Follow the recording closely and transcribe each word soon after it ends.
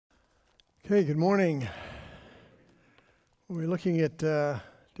Okay, good morning. We're looking at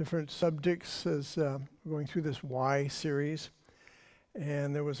different subjects as we're going through this Why series.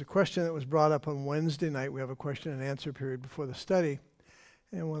 And there was a question that was brought up on Wednesday night. We have a question and answer period before the study.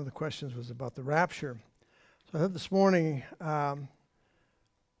 And one of the questions was about the rapture. So I thought this morning I'm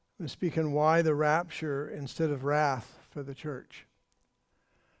going to speak on why the rapture instead of wrath for the church.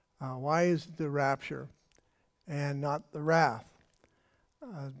 Why is the rapture and not the wrath?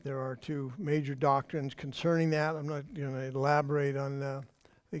 There are two major doctrines concerning that. I'm not going to elaborate on the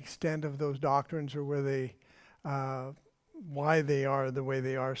extent of those doctrines or where they, why they are the way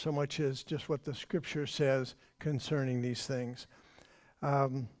they are, so much as just what the Scripture says concerning these things.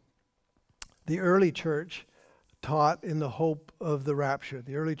 The early church taught in the hope of the rapture.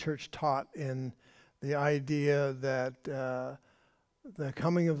 The early church taught in the idea that the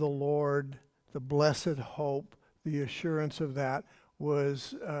coming of the Lord, the blessed hope, the assurance of that,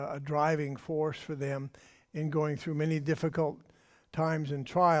 was a driving force for them in going through many difficult times and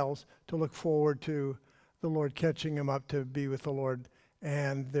trials to look forward to the Lord catching them up to be with the Lord,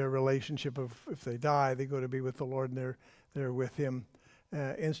 and their relationship of, if they die, they go to be with the Lord and they're with Him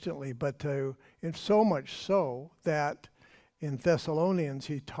instantly. But in so much so that in Thessalonians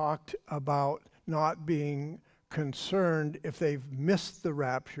he talked about not being concerned if they've missed the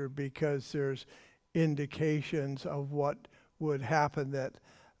rapture, because there's indications of what would happen, that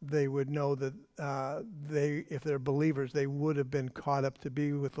they would know that if they're believers, they would have been caught up to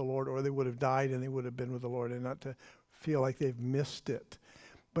be with the Lord, or they would have died and they would have been with the Lord, and not to feel like they've missed it.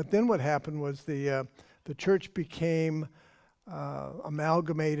 But then what happened was the church became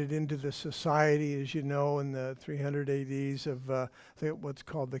amalgamated into the society, as you know, in the 300 ADs of what's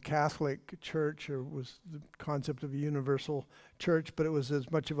called the Catholic Church, or was the concept of a universal church, but it was as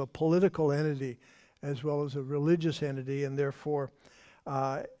much of a political entity as well as a religious entity, and therefore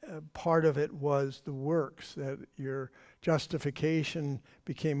part of it was the works, that your justification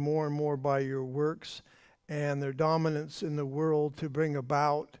became more and more by your works and their dominance in the world to bring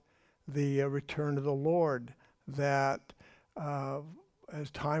about the return of the Lord, that as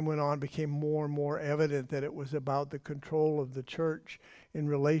time went on became more and more evident that it was about the control of the church in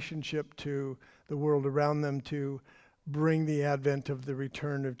relationship to the world around them to bring the advent of the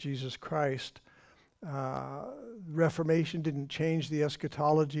return of Jesus Christ. Reformation didn't change the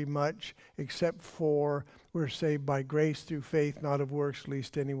eschatology much, except for we're saved by grace through faith, not of works,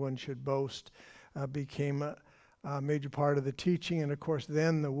 lest anyone should boast, became a major part of the teaching. And of course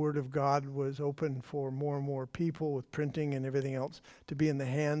then the Word of God was open for more and more people, with printing and everything else, to be in the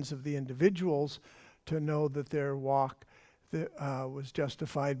hands of the individuals, to know that their walk was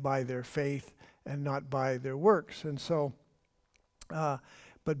justified by their faith and not by their works. And so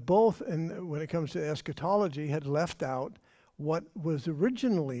but both, and when it comes to eschatology, had left out what was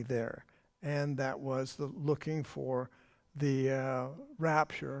originally there, and that was the looking for the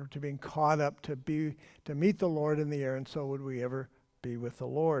rapture, to being caught up to meet the Lord in the air, and so would we ever be with the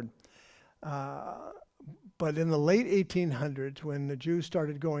Lord. But in the late 1800s, when the Jews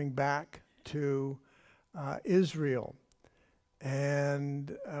started going back to Israel,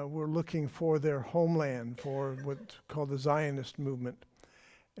 and were looking for their homeland, for what's called the Zionist movement,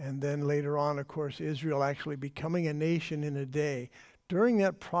 and then later on, of course, Israel actually becoming a nation in a day. During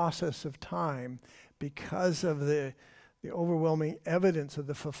that process of time, because of the overwhelming evidence of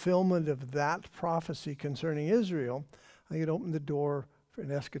the fulfillment of that prophecy concerning Israel, I think it opened the door for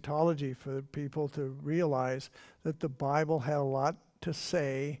an eschatology for people to realize that the Bible had a lot to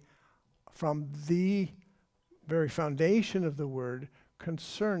say from the very foundation of the Word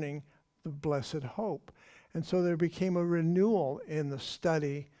concerning the blessed hope. And so there became a renewal in the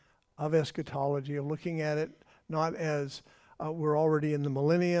study of eschatology, of looking at it not as we're already in the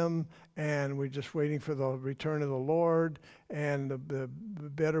millennium and we're just waiting for the return of the Lord, and the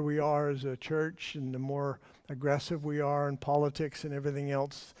better we are as a church and the more aggressive we are in politics and everything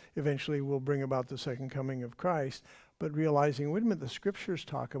else, eventually will bring about the second coming of Christ. But realizing, wait a minute, the Scriptures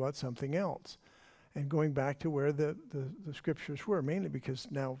talk about something else. And going back to where the Scriptures were, mainly because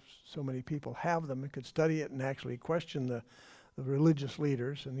now so many people have them and could study it and actually question the religious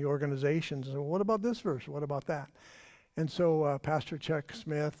leaders and the organizations. And what about this verse? What about that? And so Pastor Chuck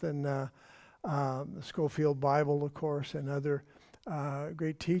Smith and the Schofield Bible, of course, and other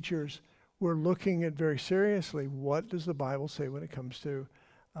great teachers were looking at very seriously, what does the Bible say when it comes to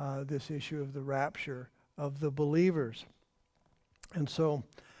this issue of the rapture of the believers? And so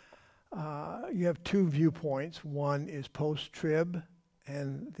you have two viewpoints. One is post-trib,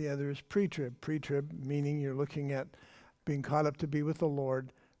 and the other is pre-trib. Pre-trib meaning you're looking at being caught up to be with the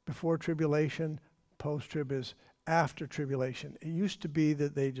Lord before tribulation. Post-trib is after tribulation. It used to be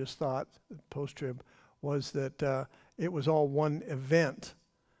that they just thought, post-trib, was that it was all one event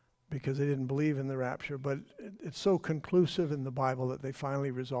because they didn't believe in the rapture. But it's so conclusive in the Bible that they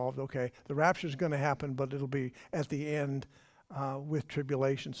finally resolved, okay, the rapture is going to happen, but it'll be at the end with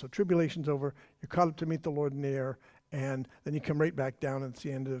tribulation. So tribulation's over, you're caught up to meet the Lord in the air, and then you come right back down, and it's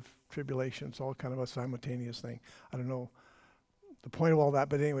the end of tribulation. It's all kind of a simultaneous thing. I don't know the point of all that,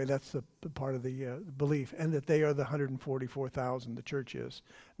 but anyway, that's the part of the belief, and that they are the 144,000, the church is,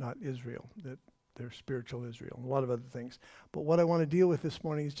 not Israel, that they're spiritual Israel, and a lot of other things. But what I want to deal with this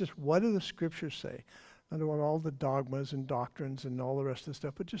morning is just what do the scriptures say? I don't want all the dogmas and doctrines and all the rest of the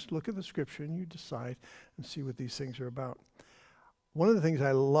stuff, but just look at the scripture and you decide and see what these things are about. One of the things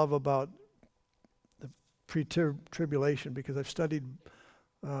I love about the pre-tribulation, because I've studied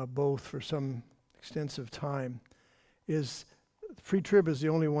both for some extensive time, is pre-trib is the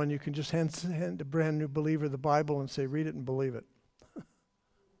only one you can just hand a brand new believer the Bible and say, read it and believe it.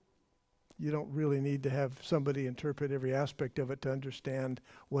 You don't really need to have somebody interpret every aspect of it to understand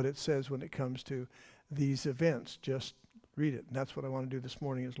what it says when it comes to these events. Just read it. And that's what I want to do this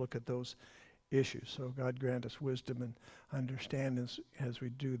morning, is look at those issues. So God grant us wisdom and understanding as we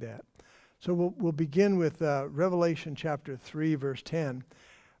do that. So we'll begin with Revelation chapter 3, verse 10,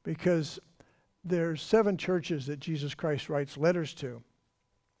 because there's 7 churches that Jesus Christ writes letters to.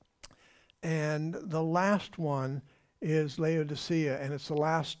 And the last one is Laodicea, and it's the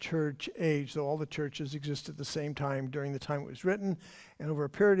last church age. So all the churches exist at the same time during the time it was written. And over a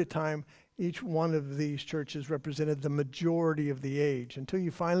period of time, each one of these churches represented the majority of the age, until you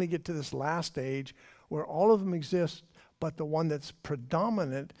finally get to this last age where all of them exist, but the one that's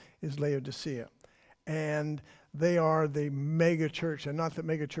predominant is Laodicea. And they are the mega church, and not that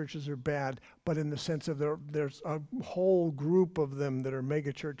mega churches are bad, but in the sense of there's a whole group of them that are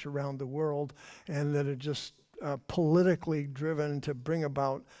mega church around the world, and that are just politically driven to bring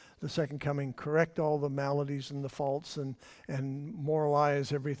about the second coming, correct all the maladies and the faults, and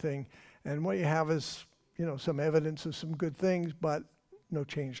moralize everything. And what you have is, some evidence of some good things, but no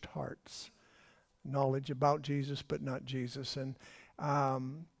changed hearts. Knowledge about Jesus, but not Jesus. And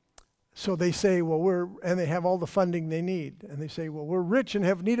so they say, and they have all the funding they need. And they say, we're rich and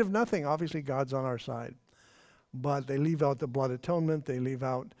have need of nothing. Obviously, God's on our side. But they leave out the blood atonement. They leave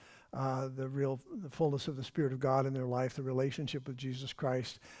out the fullness of the Spirit of God in their life, the relationship with Jesus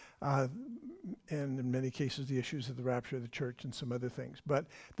Christ, and in many cases, the issues of the rapture of the church and some other things. But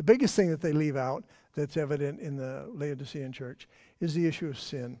the biggest thing that they leave out that's evident in the Laodicean church is the issue of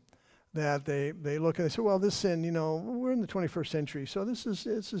sin. That they look and they say, this sin, we're in the 21st century, so this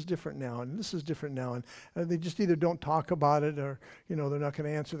is different now, and this is different now. And they just either don't talk about it, or, they're not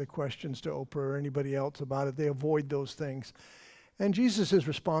going to answer the questions to Oprah or anybody else about it. They avoid those things. And Jesus'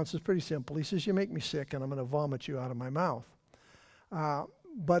 response is pretty simple. He says, you make me sick, and I'm going to vomit you out of my mouth.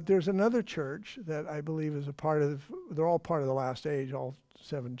 But there's another church that I believe is they're all part of the last age, all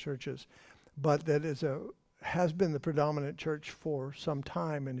 7 churches, but that has been the predominant church for some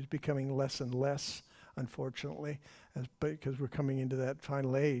time and is becoming less and less, unfortunately, because we're coming into that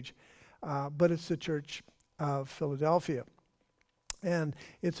final age. But it's the church of Philadelphia. And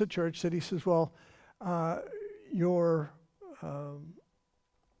it's a church that he says, you're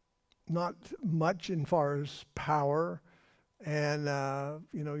not much in far as power, and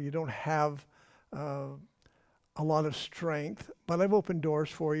you don't have a lot of strength, but I've opened doors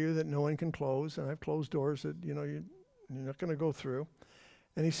for you that no one can close, and I've closed doors that you're not going to go through.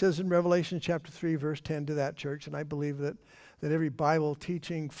 And he says in Revelation chapter 3, verse 10 to that church, and I believe that every Bible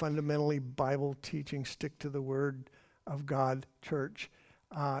teaching, fundamentally Bible teaching, stick to the Word of God church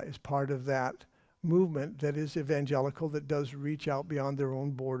is part of that movement that is evangelical, that does reach out beyond their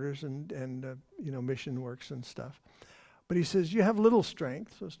own borders and mission works and stuff. But he says, you have little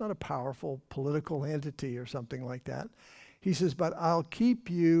strength, so it's not a powerful political entity or something like that. He says, but I'll keep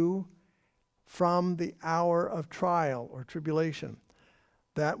you from the hour of trial or tribulation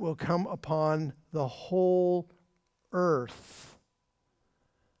that will come upon the whole earth.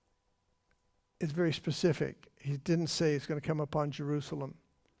 It's very specific. He didn't say it's going to come upon Jerusalem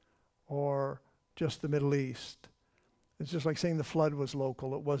or just the Middle East. It's just like saying the flood was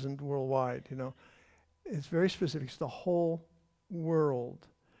local. It wasn't worldwide, It's very specific. It's the whole world.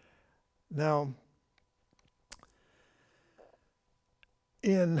 Now,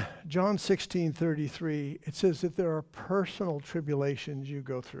 in John 16:33, it says that there are personal tribulations you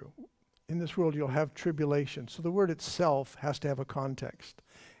go through. In this world, you'll have tribulation. So the word itself has to have a context.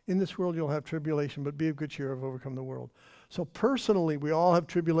 In this world, you'll have tribulation, but be of good cheer, I've overcome the world. So personally, we all have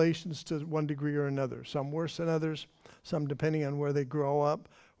tribulations to one degree or another. Some worse than others, some depending on where they grow up,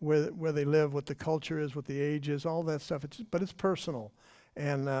 where they live, what the culture is, what the age is, all that stuff. But it's personal.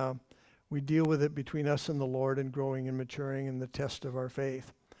 And we deal with it between us and the Lord and growing and maturing in the test of our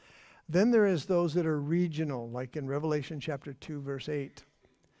faith. Then there is those that are regional, like in Revelation chapter 2, verse 8.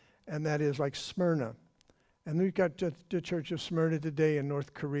 And that is like Smyrna. And we've got the church of Smyrna today in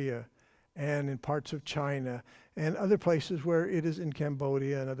North Korea and in parts of China and other places where it is in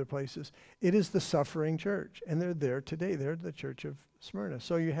Cambodia and other places. It is the suffering church, and they're there today. They're the church of Smyrna.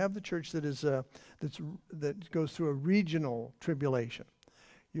 So you have the church that is that goes through a regional tribulation.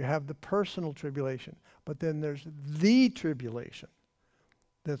 You have the personal tribulation, but then there's the tribulation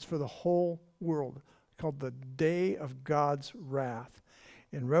that's for the whole world, called the day of God's wrath.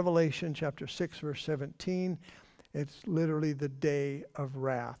 In Revelation chapter 6, verse 17, it's literally the day of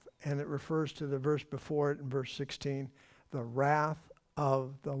wrath. And it refers to the verse before it in verse 16, the wrath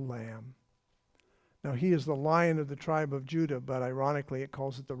of the Lamb. Now, he is the Lion of the tribe of Judah, but ironically it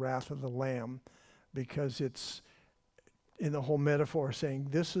calls it the wrath of the Lamb because it's in the whole metaphor saying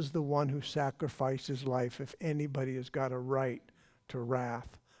this is the one who sacrificed his life. If anybody has got a right to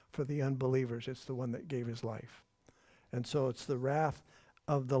wrath for the unbelievers, it's the one that gave his life. And so it's the wrath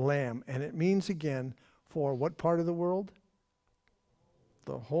of the Lamb. And it means, again, for what part of the world?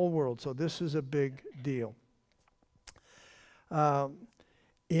 The whole world. So this is a big deal.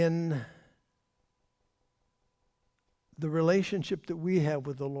 In the relationship that we have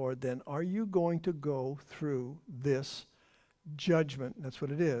with the Lord, then, are you going to go through this judgment? That's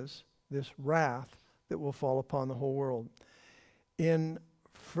what it is, this wrath that will fall upon the whole world. In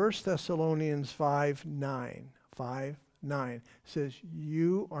 1 Thessalonians 5:9 says,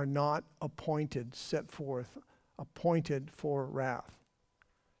 you are not appointed, set forth, appointed for wrath.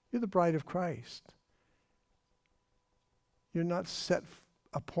 You're the bride of Christ. You're not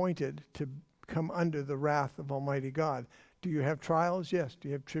appointed to come under the wrath of Almighty God. Do you have trials? Yes. Do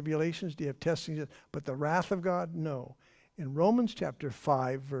you have tribulations? Do you have testings? Yes. But the wrath of God? No. In Romans chapter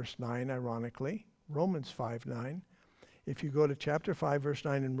 5, verse 9, ironically, Romans 5:9, if you go to chapter 5, verse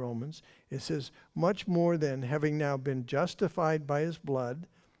 9 in Romans, it says, much more than having now been justified by his blood.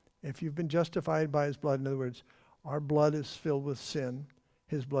 If you've been justified by his blood, in other words, our blood is filled with sin,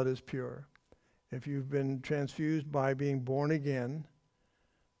 his blood is pure. If you've been transfused by being born again,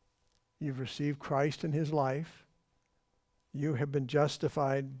 you've received Christ in his life, you have been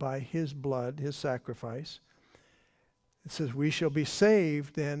justified by his blood, his sacrifice. It says we shall be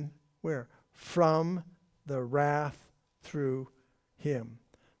saved then, where? From the wrath through him.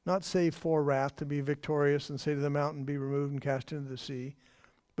 Not saved for wrath, to be victorious and say to the mountain, be removed and cast into the sea,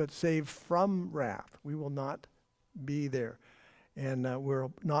 but saved from wrath. We will not be there. And we're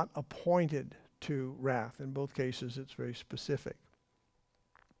not appointed to wrath. In both cases, it's very specific.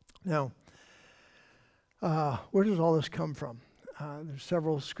 Now, where does all this come from? There's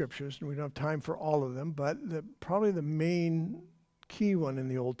several scriptures, and we don't have time for all of them, but probably the main key one in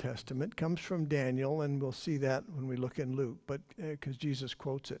the Old Testament comes from Daniel, and we'll see that when we look in Luke, but because Jesus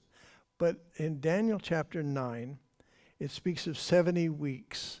quotes it. But in Daniel chapter 9, it speaks of 70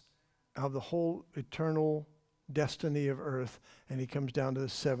 weeks of the whole eternal destiny of earth, and he comes down to the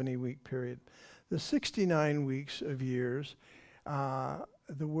 70-week period. The 69 weeks of years,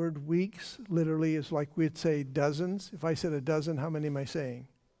 the word weeks literally is like we'd say dozens. If I said a dozen, how many am I saying?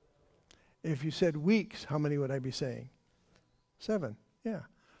 If you said weeks, how many would I be saying? 7, yeah.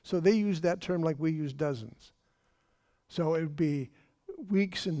 So they use that term like we use dozens. So it would be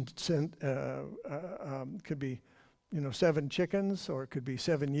weeks and could be, 7 chickens, or it could be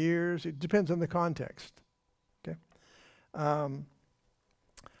 7 years. It depends on the context. Okay.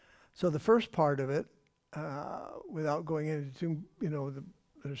 So the first part of it, without going into,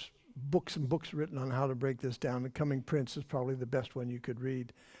 there's books and books written on how to break this down. The Coming Prince is probably the best one you could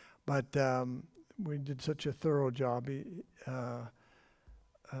read. But we did such a thorough job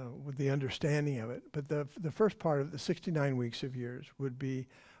with the understanding of it. But the first part of the 69 weeks of years would be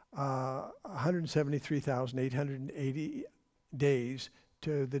 173,880 days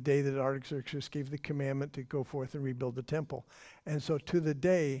to the day that Artaxerxes gave the commandment to go forth and rebuild the temple. And so to the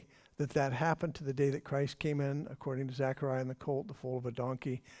day that happened, to the day that Christ came in, according to Zechariah and the colt, the foal of a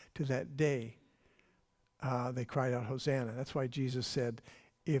donkey, to that day, they cried out, Hosanna. That's why Jesus said,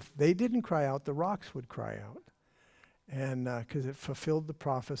 if they didn't cry out, the rocks would cry out. And because it fulfilled the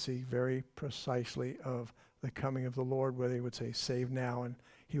prophecy very precisely of the coming of the Lord, where they would say, save now, and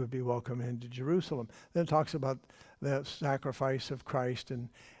he would be welcome into Jerusalem. Then it talks about the sacrifice of Christ and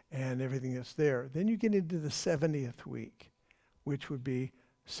everything that's there. Then you get into the 70th week, which would be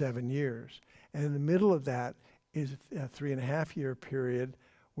 7 years. And in the middle of that is a 3.5-year period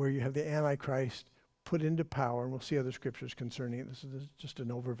where you have the Antichrist put into power, and we'll see other scriptures concerning it. This is just an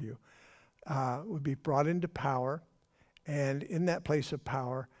overview. Would be brought into power, and in that place of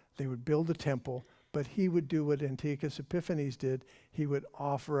power, they would build a temple, but he would do what Antiochus Epiphanes did. He would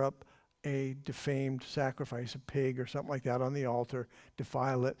offer up a defamed sacrifice, a pig or something like that on the altar,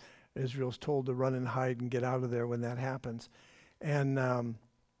 defile it. Israel's told to run and hide and get out of there when that happens. And the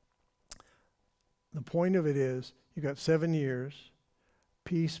point of it is, you've got 7 years,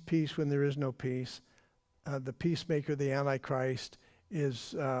 peace, peace when there is no peace. The peacemaker, the Antichrist,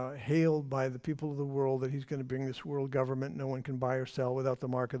 is hailed by the people of the world that he's going to bring this world government. No one can buy or sell without the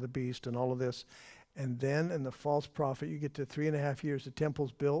mark of the beast and all of this. And then in the false prophet, you get to 3.5 years, the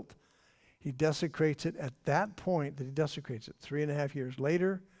temple's built. He desecrates it. At that point that he desecrates it, 3.5 years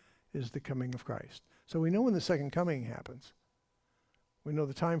later, is the coming of Christ. So we know when the second coming happens. We know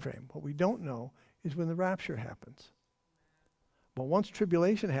the time frame. What we don't know is when the rapture happens. But once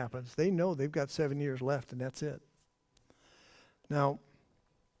tribulation happens, they know they've got 7 years left, and that's it. Now,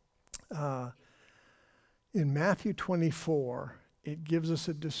 in Matthew 24, it gives us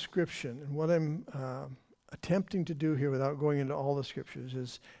a description. And what I'm attempting to do here without going into all the scriptures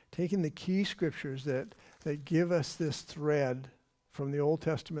is taking the key scriptures that give us this thread from the Old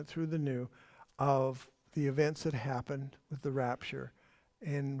Testament through the New of the events that happened with the rapture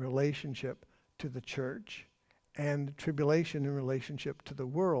in relationship to the church and tribulation in relationship to the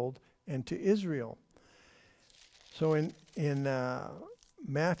world and to Israel. So in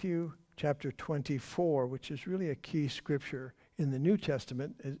Matthew chapter 24, which is really a key scripture in the New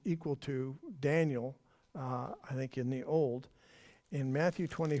Testament, is equal to Daniel, I think in the Old. In Matthew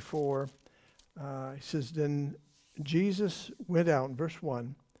 24, he says, then Jesus went out, in verse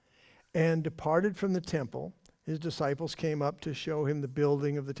 1, and departed from the temple. His disciples came up to show him the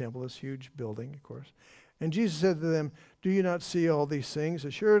building of the temple, this huge building, of course. And Jesus said to them, do you not see all these things?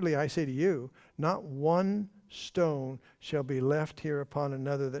 Assuredly, I say to you, not one stone shall be left here upon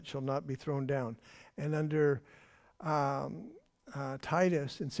another that shall not be thrown down. And under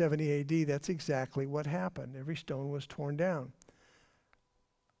Titus in 70 AD, that's exactly what happened. Every stone was torn down.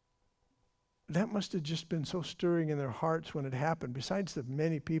 That must have just been so stirring in their hearts when it happened, besides the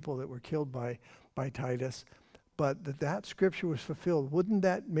many people that were killed by Titus. But that scripture was fulfilled. Wouldn't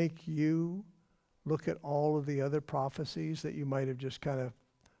that make you look at all of the other prophecies that you might have just kind of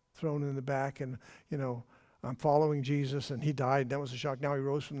thrown in the back and, you know, I'm following Jesus and he died, and that was a shock. Now he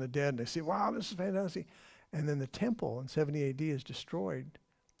rose from the dead, and they say, wow, this is fantastic. And then the temple in 70 AD is destroyed.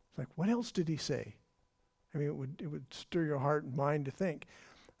 It's like, what else did he say? I mean, it would stir your heart and mind to think.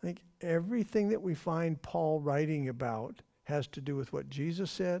 I think everything that we find Paul writing about has to do with what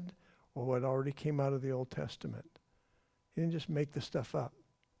Jesus said or what already came out of the Old Testament. He didn't just make the stuff up.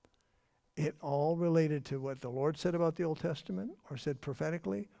 It all related to what the Lord said about the Old Testament or said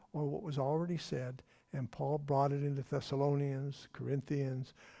prophetically or what was already said. And Paul brought it into Thessalonians,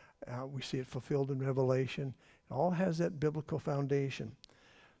 Corinthians. We see it fulfilled in Revelation. It all has that biblical foundation.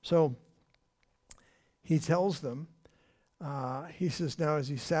 So he tells them, he says, now as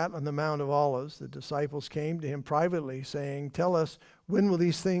he sat on the Mount of Olives, the disciples came to him privately saying, tell us, when will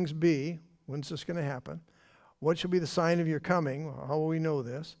these things be? When's this going to happen? What shall be the sign of your coming? How will we know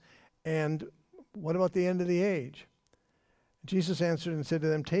this? And what about the end of the age? Jesus answered and said to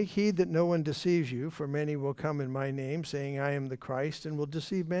them, take heed that no one deceives you, for many will come in my name, saying, I am the Christ, and will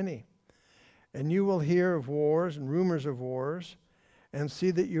deceive many. And you will hear of wars and rumors of wars, and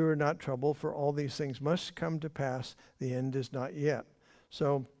see that you are not troubled, for all these things must come to pass. The end is not yet.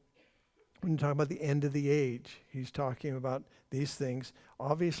 So when you talk about the end of the age, he's talking about these things,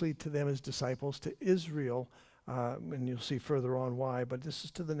 obviously to them as disciples, to Israel, and you'll see further on why, but this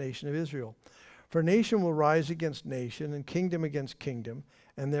is to the nation of Israel. For nation will rise against nation, and kingdom against kingdom,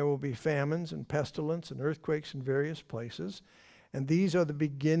 and there will be famines and pestilence and earthquakes in various places, and these are the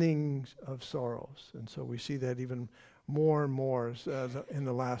beginnings of sorrows. And so we see that even more and more in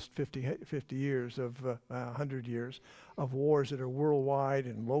the last 50 years of 100 years of wars that are worldwide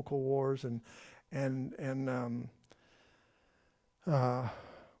and local wars and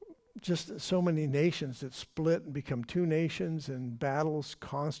just so many nations that split and become two nations and battles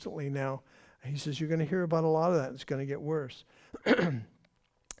constantly now. He says, you're going to hear about a lot of that. It's going to get worse.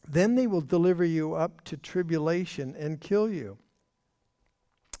 Then they will deliver you up to tribulation and kill you.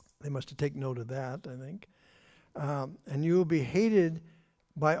 They must have taken note of that, I think. And you will be hated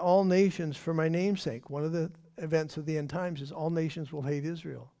by all nations for my name's sake. One of the events of the end times is all nations will hate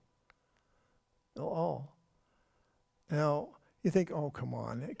Israel. All. Now, you think, oh, come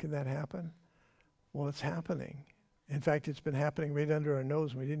on, can that happen? Well, it's happening. In fact, it's been happening right under our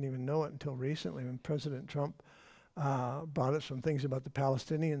nose, and we didn't even know it until recently when President Trump brought us some things about the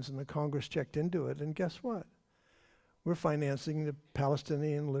Palestinians, and the Congress checked into it, and guess what? We're financing the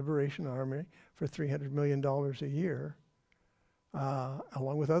Palestinian Liberation Army for $300 million a year,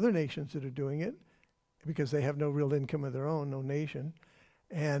 along with other nations that are doing it, because they have no real income of their own, no nation.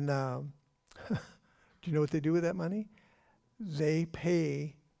 And do you know what they do with that money? They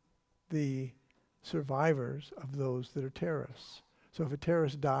pay the survivors of those that are terrorists. So if a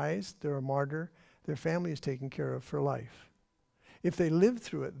terrorist dies, they're a martyr, their family is taken care of for life. If they live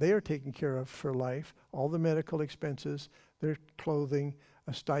through it, they are taken care of for life, all the medical expenses, their clothing,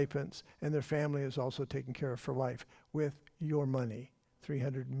 stipends, and their family is also taken care of for life with your money,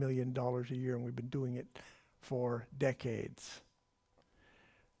 $300 million a year, and we've been doing it for decades.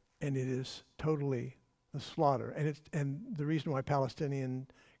 And it is totally the slaughter. And the reason why Palestinian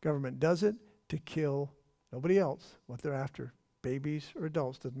government does it, to kill nobody else, what they're after, babies or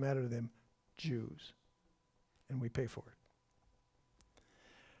adults, doesn't matter to them, Jews. And we pay for it.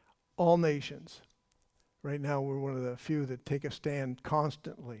 All nations. Right now we're one of the few that take a stand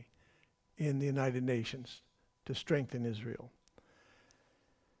constantly in the United Nations to strengthen Israel.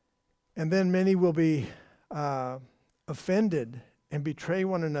 And then many will be offended and betray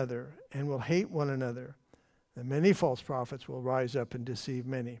one another and will hate one another. And many false prophets will rise up and deceive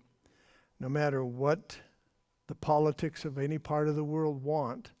many. No matter what the politics of any part of the world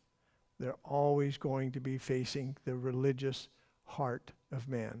want, they're always going to be facing the religious heart of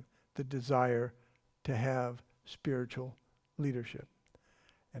man, the desire to have spiritual leadership.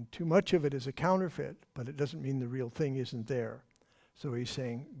 And too much of it is a counterfeit, but it doesn't mean the real thing isn't there. So he's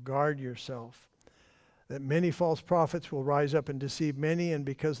saying, guard yourself, that many false prophets will rise up and deceive many, and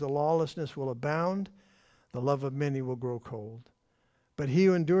because the lawlessness will abound, the love of many will grow cold. But he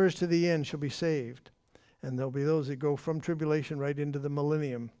who endures to the end shall be saved. And there'll be those that go from tribulation right into the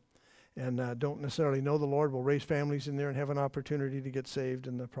millennium and don't necessarily know the Lord, will raise families in there and have an opportunity to get saved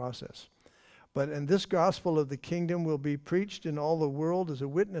in the process. And this gospel of the kingdom will be preached in all the world as a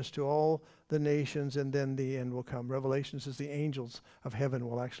witness to all the nations, and then the end will come. Revelation says the angels of heaven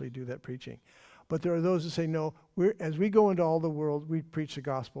will actually do that preaching. But there are those that say, no, as we go into all the world, we preach the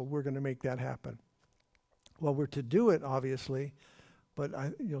gospel. We're going to make that happen. Well, we're to do it, obviously, but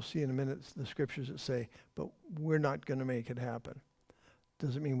you'll see in a minute the scriptures that say, but we're not going to make it happen.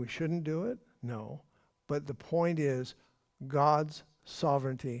 Does it mean we shouldn't do it? No. But the point is, God's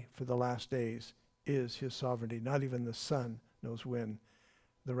sovereignty for the last days is his sovereignty. Not even the Son knows when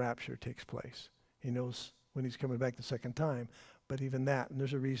the rapture takes place. He knows when he's coming back the second time, but even that, and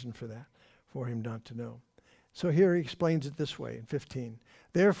there's a reason for that, for him not to know. So here he explains it this way in 15.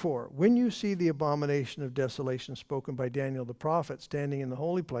 Therefore, when you see the abomination of desolation spoken by Daniel the prophet standing in the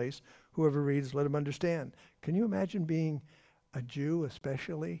holy place, whoever reads, let him understand. Can you imagine being a Jew,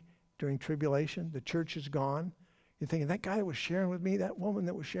 especially during tribulation? The church is gone. You're thinking, that guy that was sharing with me, that woman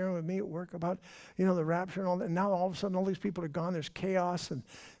that was sharing with me at work about, the rapture and all that. And now all of a sudden all these people are gone. There's chaos and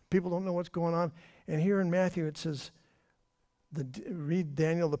people don't know what's going on. And here in Matthew it says, read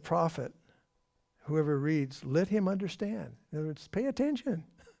Daniel the prophet. Whoever reads, let him understand. In other words, pay attention.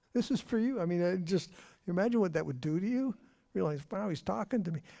 This is for you. I mean, just imagine what that would do to you. Realize, wow, he's talking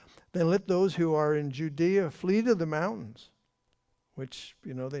to me. Then let those who are in Judea flee to the mountains, which,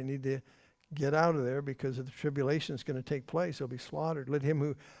 they need to get out of there because of the tribulation is going to take place. They'll be slaughtered. Let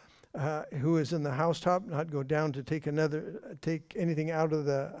him who is in the housetop not go down to take anything out of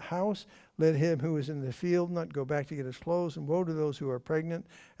the house. Let him who is in the field not go back to get his clothes. And woe to those who are pregnant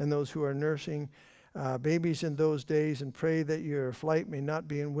and those who are nursing babies in those days, and pray that your flight may not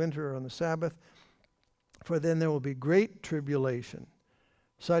be in winter or on the Sabbath, for then there will be great tribulation,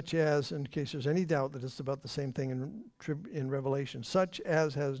 such as, in case there's any doubt that it's about the same thing in Revelation, such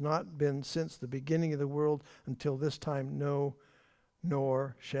as has not been since the beginning of the world until this time, no,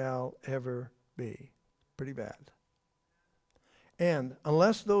 nor shall ever be. Pretty bad. And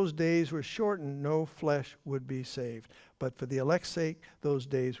unless those days were shortened, no flesh would be saved. But for the elect's sake, those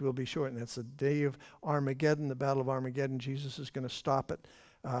days will be shortened. That's the day of Armageddon, the battle of Armageddon. Jesus is going to stop it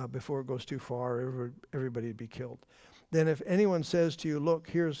before it goes too far. Everybody would be killed. Then if anyone says to you, look,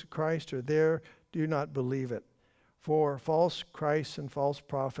 here's Christ, or there, do not believe it. For false Christs and false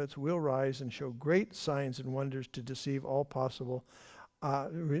prophets will rise and show great signs and wonders to deceive all possible,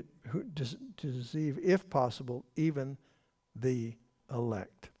 to deceive, if possible, even the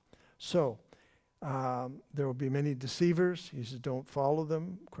elect. So there will be many deceivers. He says, don't follow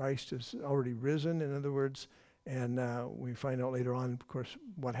them. Christ has already risen, in other words, and we find out later on, of course,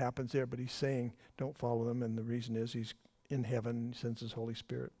 what happens there, but he's saying don't follow them, and the reason is he's in heaven and he sends his Holy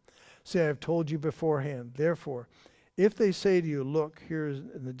Spirit. Say, I have told you beforehand. Therefore, If they say to you, look, here is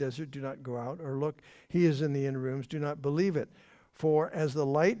in the desert, do not go out, or look, he is in the inner rooms, do not believe it. For as the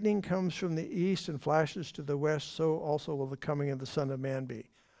lightning comes from the east and flashes to the west, so also will the coming of the Son of Man be.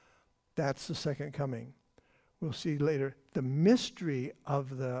 That's the second coming. We'll see later. The mystery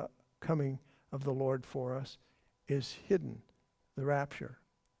of the coming of the Lord for us is hidden, the rapture,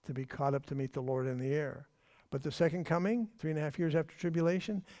 to be caught up to meet the Lord in the air. But the second coming, 3.5 years after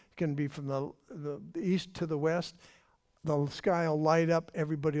tribulation, it's going to be from the east to the west. The sky will light up.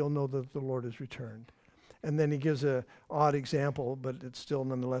 Everybody will know that the Lord has returned. And then he gives an odd example, but it's still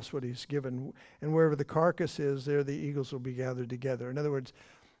nonetheless what he's given. And wherever the carcass is, there the eagles will be gathered together. In other words,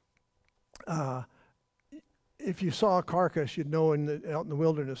 if you saw a carcass, you'd know out in the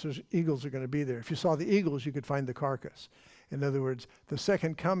wilderness, there's eagles are going to be there. If you saw the eagles, you could find the carcass. In other words, the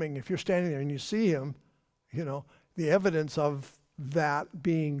second coming, if you're standing there and you see him, the evidence of that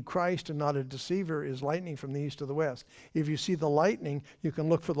being Christ and not a deceiver is lightning from the east to the west. If you see the lightning, you can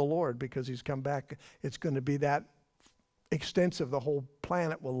look for the Lord because he's come back. It's going to be that extensive. The whole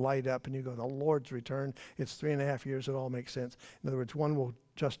planet will light up and you go, the Lord's return. It's 3.5 years. It all makes sense. In other words, one will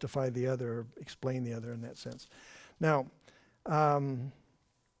justify the other or explain the other in that sense. Now, in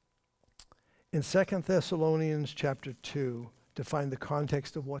 2 Thessalonians chapter 2, to find the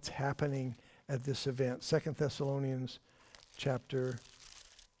context of what's happening at this event, 2 Thessalonians chapter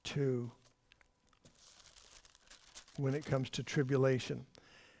 2, when it comes to tribulation.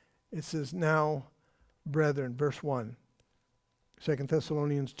 It says, now, brethren, verse 1. 2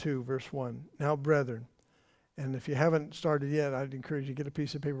 Thessalonians 2, verse 1. Now, brethren. And if you haven't started yet, I'd encourage you to get a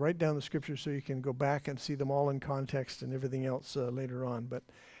piece of paper, write down the scriptures so you can go back and see them all in context and everything else later on. But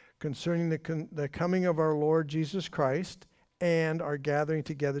concerning the coming of our Lord Jesus Christ and our gathering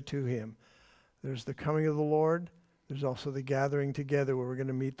together to him. There's the coming of the Lord. There's also the gathering together where we're going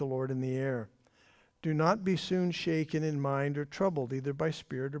to meet the Lord in the air. Do not be soon shaken in mind or troubled, either by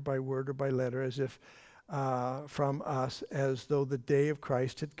spirit or by word or by letter, as if from us, as though the day of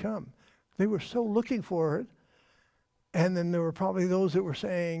Christ had come. They were so looking for it. And then there were probably those that were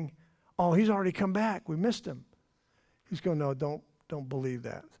saying, oh, he's already come back. We missed him. He's going, no, don't believe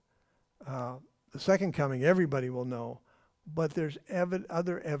that. The second coming, everybody will know. But there's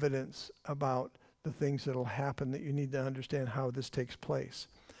other evidence about the things that will happen that you need to understand how this takes place.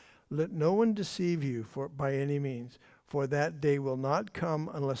 Let no one deceive you by any means, for that day will not come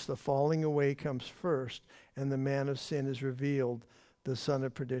unless the falling away comes first and the man of sin is revealed, the son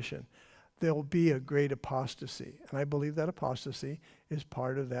of perdition. There will be a great apostasy, and I believe that apostasy is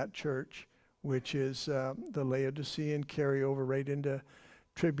part of that church, which is the Laodicean carryover right into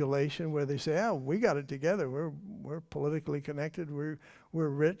tribulation, where they say, oh, we got it together. We're politically connected. We're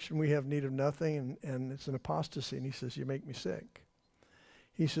rich and we have need of nothing. And it's an apostasy. And he says, you make me sick.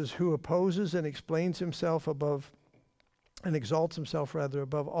 He says, who opposes and explains himself above and exalts himself rather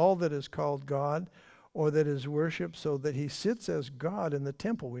above all that is called God or that is worshipped, so that he sits as God in the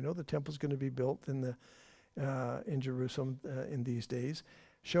temple. We know the temple is going to be built in Jerusalem in these days,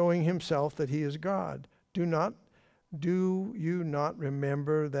 showing himself that he is God. Do you not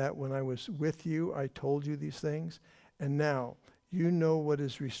remember that when I was with you, I told you these things? And now you know what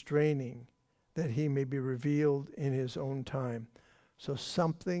is restraining, that he may be revealed in his own time. So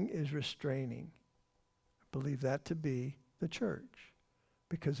something is restraining. I believe that to be the church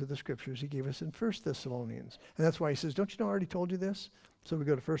because of the scriptures he gave us in 1 Thessalonians. And that's why he says, don't you know I already told you this? So we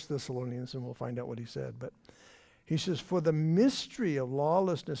go to 1 Thessalonians and we'll find out what he said. But he says, for the mystery of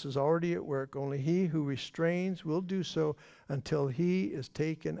lawlessness is already at work. Only he who restrains will do so until he is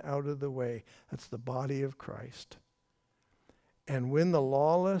taken out of the way. That's the body of Christ. And when the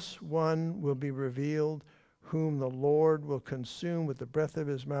lawless one will be revealed, whom the Lord will consume with the breath of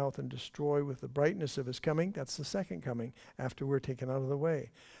his mouth and destroy with the brightness of his coming. That's the second coming after we're taken out of the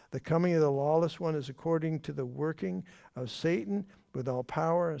way. The coming of the lawless one is according to the working of Satan with all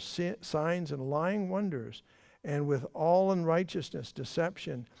power, signs, and lying wonders, and with all unrighteousness,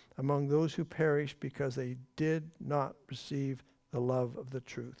 deception among those who perish because they did not receive the love of the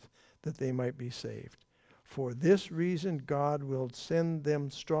truth, that they might be saved. For this reason God will send them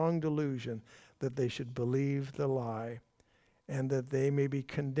strong delusion, that they should believe the lie, and that they may be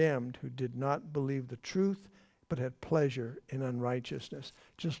condemned who did not believe the truth, but had pleasure in unrighteousness.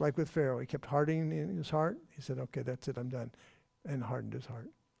 Just like with Pharaoh, he kept hardening in his heart. He said, okay, that's it, I'm done, and hardened his heart.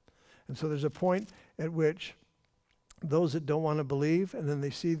 And so there's a point at which those that don't want to believe, and then they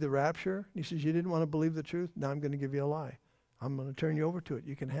see the rapture, he says, you didn't want to believe the truth? Now I'm going to give you a lie. I'm going to turn you over to it.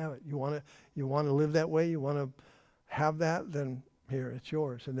 You can have it. You want to live that way? You want to have that? Then here, it's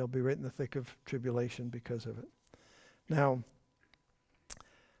yours. And they'll be right in the thick of tribulation because of it. Now,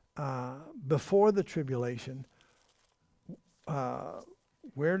 before the tribulation,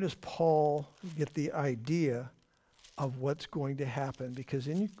 where does Paul get the idea of what's going to happen? Because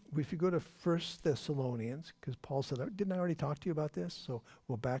if you go to 1 Thessalonians, because Paul said, didn't I already talk to you about this? So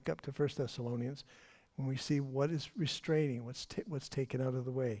we'll back up to 1 Thessalonians when we see what is restraining, what's taken out of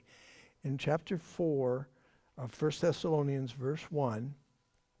the way. In chapter 4 of 1 Thessalonians, verse 1,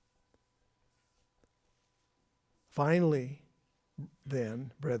 finally,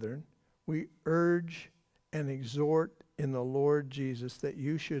 then, brethren, we urge and exhort in the Lord Jesus that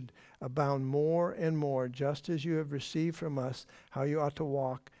you should abound more and more, just as you have received from us how you ought to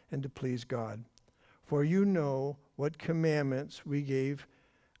walk and to please God. For you know what commandments we gave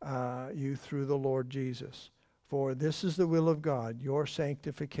you through the Lord Jesus. For this is the will of God, your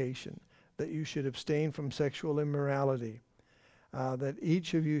sanctification, that you should abstain from sexual immorality, that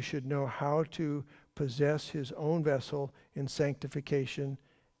each of you should know how to possess his own vessel in sanctification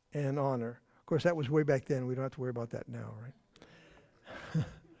and honor. Of course, that was way back then. We don't have to worry about that now, right?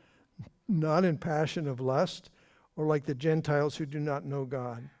 Not in passion of lust, or like the Gentiles who do not know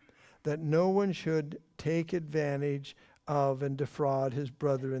God, that no one should take advantage of and defraud his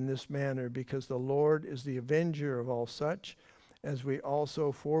brother in this manner, because the Lord is the avenger of all such, as we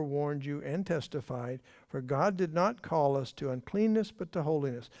also forewarned you and testified. For God did not call us to uncleanness, but to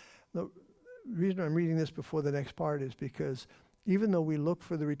holiness. The reason I'm reading this before the next part is because even though we look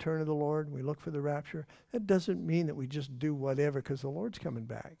for the return of the Lord, we look for the rapture, that doesn't mean that we just do whatever because the Lord's coming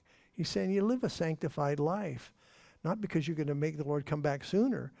back. He's saying you live a sanctified life, not because you're going to make the Lord come back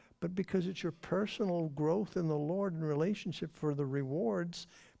sooner, but because it's your personal growth in the Lord and relationship for the rewards,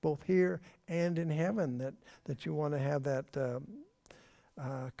 both here and in heaven, that you want to have that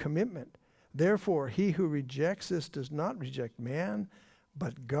commitment. Therefore, he who rejects this does not reject man,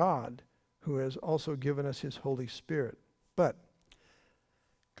 but God, who has also given us his Holy Spirit. But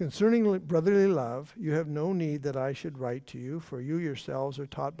concerning brotherly love, you have no need that I should write to you, for you yourselves are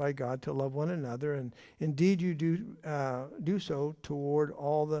taught by God to love one another, and indeed you do so toward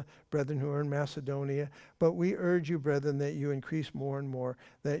all the brethren who are in Macedonia. But we urge you, brethren, that you increase more and more,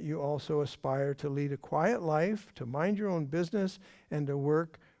 that you also aspire to lead a quiet life, to mind your own business, and to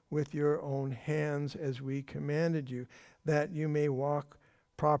work with your own hands as we commanded you, that you may walk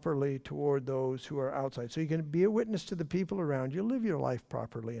properly toward those who are outside. So you can be a witness to the people around you, live your life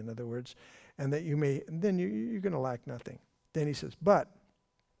properly, in other words, and that you may, and then you're going to lack nothing. Then he says, but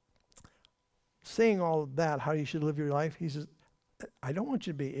saying all of that, how you should live your life, he says, I don't want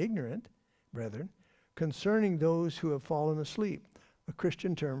you to be ignorant, brethren, concerning those who have fallen asleep, a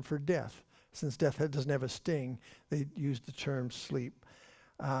Christian term for death. Since death doesn't have a sting, they use the term sleep.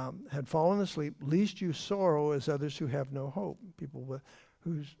 Had fallen asleep, lest you sorrow as others who have no hope. People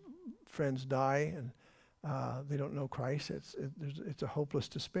whose friends die and they don't know Christ, it's a hopeless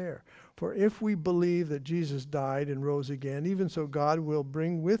despair. For if we believe that Jesus died and rose again, even so God will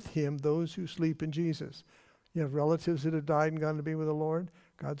bring with him those who sleep in Jesus. You have relatives that have died and gone to be with the Lord,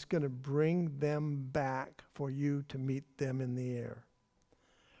 God's going to bring them back for you to meet them in the air.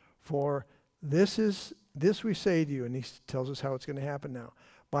 For this we say to you, and he tells us how it's going to happen now,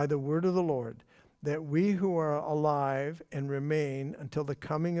 by the word of the Lord, that we who are alive and remain until the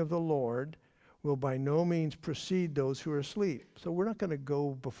coming of the Lord will by no means precede those who are asleep. So we're not going to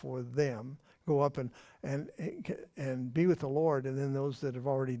go before them, go up and be with the Lord, and then those that have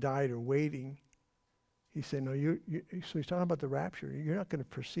already died are waiting. He's saying, no, so he's talking about the rapture. You're not going to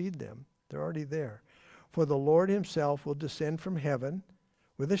precede them. They're already there. For the Lord himself will descend from heaven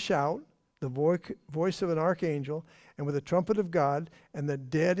with a shout, the voice of an archangel, and with the trumpet of God, and the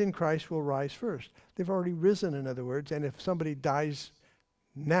dead in Christ will rise first. They've already risen, in other words, and if somebody dies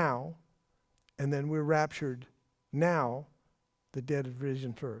now, and then we're raptured now, the dead have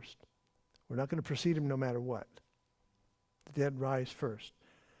risen first. We're not going to precede them no matter what. The dead rise first.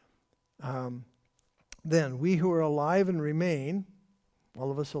 Then we who are alive and remain,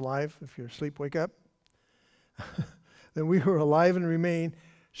 all of us alive, if you're asleep, wake up. Then we who are alive and remain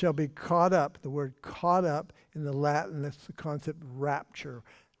shall be caught up. The word caught up in the Latin, that's the concept rapture.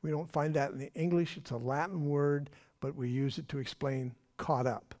 We don't find that in the English. It's a Latin word, but we use it to explain caught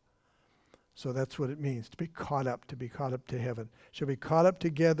up. So that's what it means, to be caught up to heaven. Shall be caught up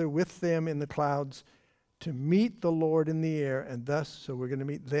together with them in the clouds to meet the Lord in the air, and thus, so we're going to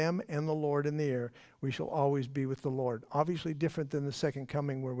meet them and the Lord in the air. We shall always be with the Lord. Obviously different than the second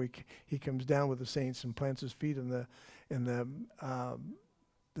coming where he comes down with the saints and plants his feet in the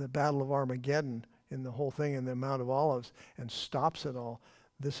Battle of Armageddon, in the whole thing in the Mount of Olives, and stops it all.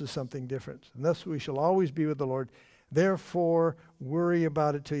 This is something different. And thus we shall always be with the Lord. Therefore, worry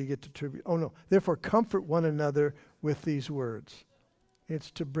about it till you get to tribute. Oh no, therefore comfort one another with these words.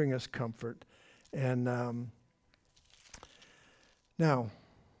 It's to bring us comfort. And Now,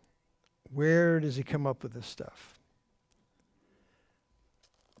 where does he come up with this stuff?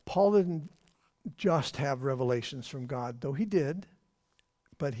 Paul didn't just have revelations from God, though he did,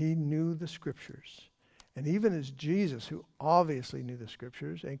 but he knew the scriptures. And even as Jesus, who obviously knew the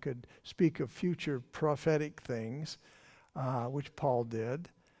scriptures and could speak of future prophetic things, which Paul did,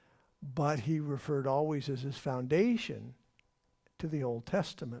 but he referred always as his foundation to the Old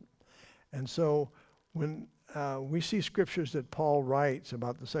Testament. And so when we see scriptures that Paul writes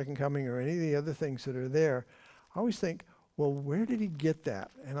about the second coming or any of the other things that are there, I always think, well, where did he get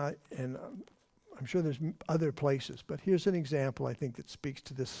that? And I'm sure there's other places, but here's an example I think that speaks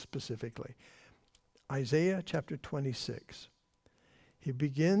to this specifically. Isaiah chapter 26. He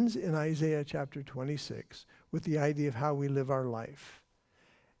begins in Isaiah chapter 26 with the idea of how we live our life.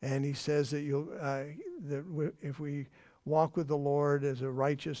 And he says that if we walk with the Lord as a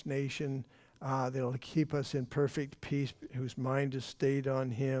righteous nation, that'll keep us in perfect peace, whose mind is stayed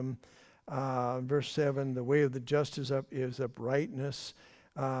on him. Verse 7, the way of the just is uprightness.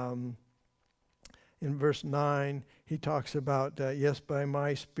 In verse 9, he talks about, yes, by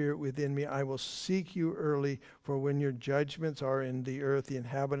my spirit within me, I will seek you early, for when your judgments are in the earth, the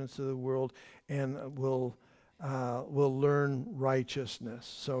inhabitants of the world, and will learn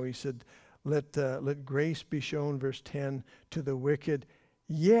righteousness. So he said, let grace be shown, verse 10, to the wicked,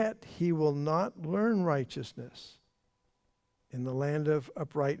 yet he will not learn righteousness. In the land of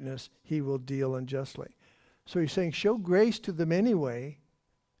uprightness, he will deal unjustly. So he's saying, show grace to them anyway.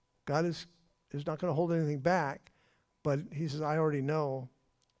 God is not going to hold anything back, but he says, I already know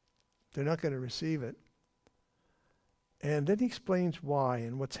they're not going to receive it. And then he explains why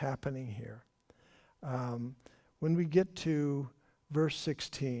and what's happening here. When we get to verse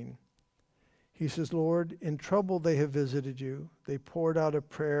 16, he says, Lord, in trouble they have visited you. They poured out a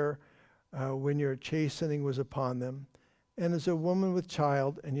prayer when your chastening was upon them. And as a woman with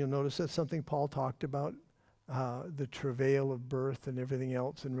child, and you'll notice that's something Paul talked about, the travail of birth and everything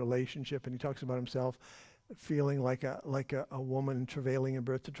else in relationship. And he talks about himself feeling like a woman travailing in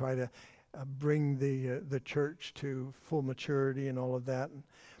birth to try to bring the church to full maturity and all of that. And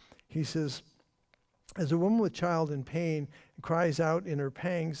he says, as a woman with child in pain cries out in her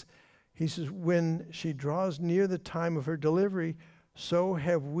pangs, he says, when she draws near the time of her delivery, so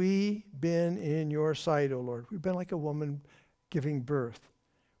have we been in your sight, O Lord. We've been like a woman giving birth.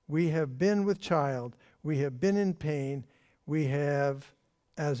 We have been with child. We have been in pain. We have,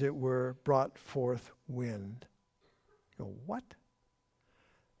 as it were, brought forth wind. You go, what?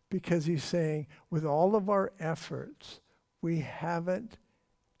 Because he's saying, with all of our efforts, we haven't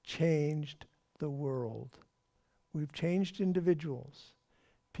changed the world. We've changed individuals.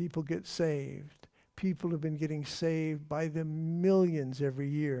 People get saved. People have been getting saved by the millions every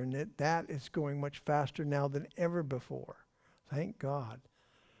year, and that is going much faster now than ever before. Thank God.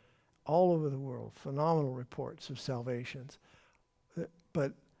 All over the world, phenomenal reports of salvations.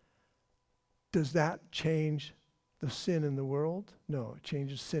 But does that change the sin in the world? No, it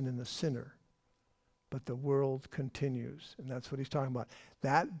changes sin in the sinner. But the world continues, and that's what he's talking about.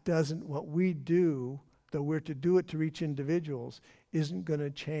 That doesn't, what we do, though we're to do it to reach individuals, isn't going to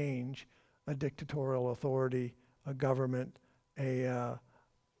change a dictatorial authority, a government, a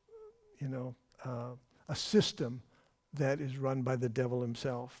system that is run by the devil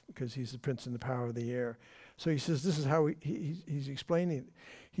himself, because he's the prince and the power of the air. So he says, this is how he's explaining it.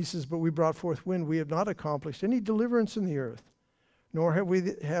 He says, but we brought forth wind. We have not accomplished any deliverance in the earth, nor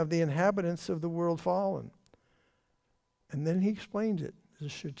have the inhabitants of the world fallen. And then he explains it.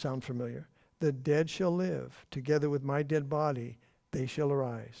 This should sound familiar. The dead shall live. Together with my dead body, they shall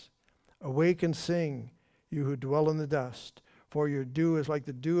arise. Awake and sing, you who dwell in the dust, for your dew is like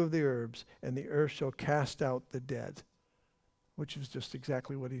the dew of the herbs, and the earth shall cast out the dead. Which is just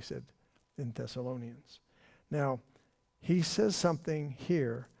exactly what he said in Thessalonians. Now, he says something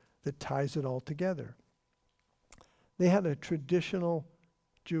here that ties it all together. They had a traditional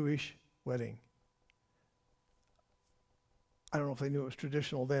Jewish wedding. I don't know if they knew it was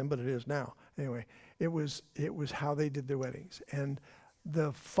traditional then, but it is now. Anyway, it was how they did their weddings. And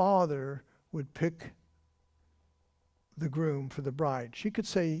the father would pick the groom for the bride. She could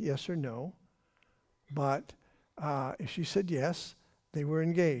say yes or no, but if she said yes, they were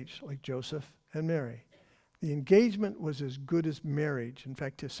engaged, like Joseph and Mary. The engagement was as good as marriage. In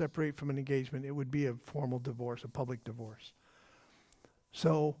fact, to separate from an engagement, it would be a formal divorce, a public divorce.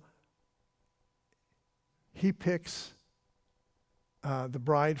 So he picks the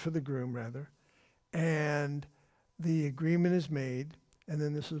bride for the groom, rather, and the agreement is made, and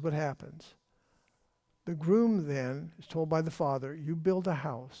then this is what happens. The groom then is told by the father, you build a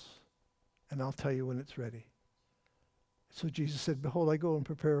house, and I'll tell you when it's ready. So Jesus said, behold, I go and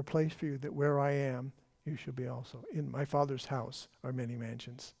prepare a place for you, that where I am, you shall be also. In my Father's house are many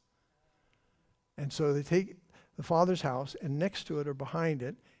mansions. And so they take the Father's house, and next to it or behind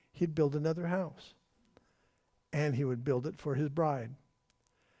it, he'd build another house. And he would build it for his bride.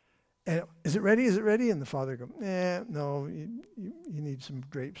 And is it ready? Is it ready? And the Father would go, no, you need some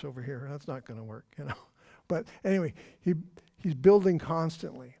drapes over here. That's not going to work, you know. But anyway, he's building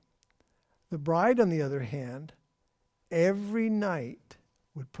constantly. The bride, on the other hand, every night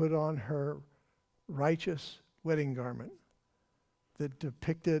would put on her righteous wedding garment that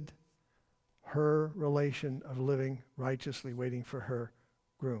depicted her relation of living righteously, waiting for her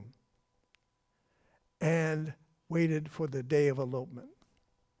groom, and waited for the day of elopement,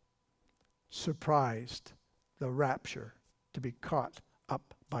 surprised, the rapture, to be caught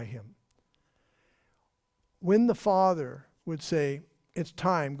up by him. When the Father would say, it's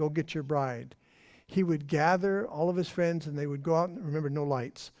time, go get your bride, he would gather all of his friends and they would go out, and remember, no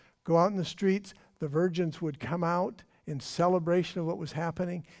lights, go out in the streets. The virgins would come out in celebration of what was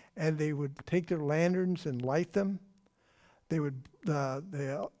happening, and they would take their lanterns and light them. They would,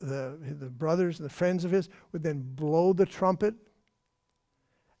 the brothers and the friends of his would then blow the trumpet.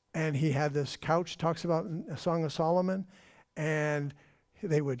 And he had this couch, talks about in a Song of Solomon, and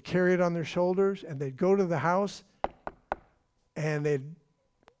they would carry it on their shoulders, and they'd go to the house, and they'd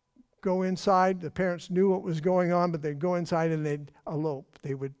go inside. The parents knew what was going on, but they'd go inside and they'd elope.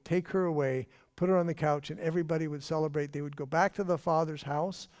 They would take her away, put her on the couch, and everybody would celebrate. They would go back to the Father's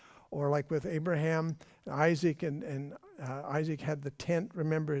house, or like with Abraham, Isaac, and Isaac had the tent.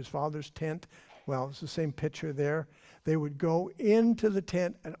 Remember his father's tent? Well, it's the same picture there. They would go into the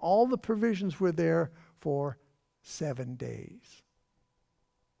tent, and all the provisions were there for 7 days.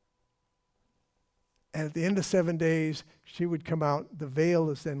 And at the end of 7 days, she would come out. The veil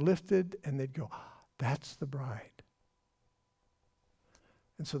is then lifted, and they'd go, that's the bride.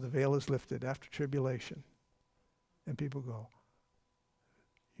 And so the veil is lifted after tribulation. And people go,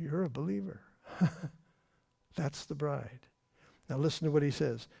 you're a believer. That's the bride. Now listen to what he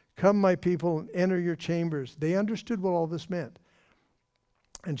says. Come, my people, and enter your chambers. They understood what all this meant.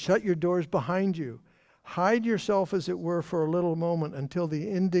 And shut your doors behind you. Hide yourself, as it were, for a little moment until the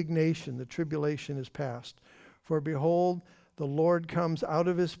indignation, the tribulation, is past. For behold, the Lord comes out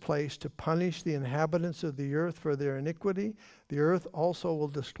of his place to punish the inhabitants of the earth for their iniquity. The earth also will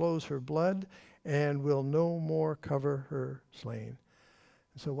disclose her blood and will no more cover her slain.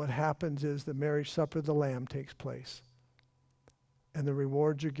 And so what happens is the marriage supper of the Lamb takes place. And the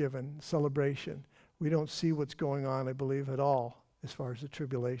rewards are given, celebration. We don't see what's going on, I believe, at all as far as the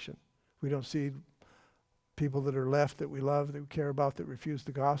tribulation. We don't see people that are left that we love, that we care about, that refuse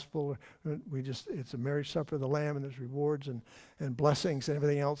the gospel. It's a marriage supper of the Lamb, and there's rewards and blessings and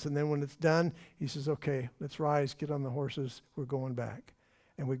everything else. And then when it's done, he says, okay, let's rise, get on the horses, we're going back.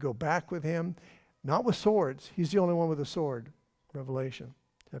 And we go back with him, not with swords. He's the only one with a sword. Revelation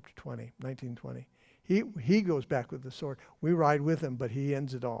chapter 20, 19:20. He goes back with the sword. We ride with him, but he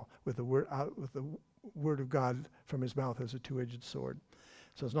ends it all with the word of God from his mouth as a two-edged sword.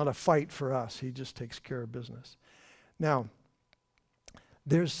 So it's not a fight for us. He just takes care of business. Now,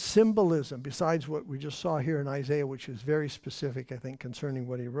 there's symbolism besides what we just saw here in Isaiah, which is very specific, I think, concerning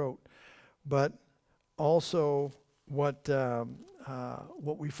what he wrote, but also what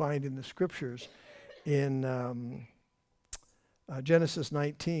we find in the scriptures. In Genesis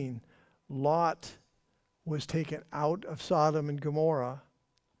 19, Lot was taken out of Sodom and Gomorrah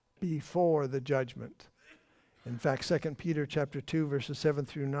before the judgment. In fact, 2 Peter chapter 2, verses 7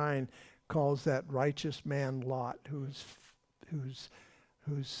 through 9 calls that righteous man Lot, whose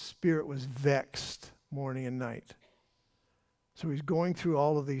spirit was vexed morning and night. So he's going through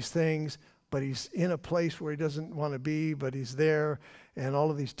all of these things, but he's in a place where he doesn't want to be, but he's there, and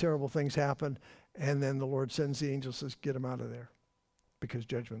all of these terrible things happen, and then the Lord sends the angel, says, get him out of there, because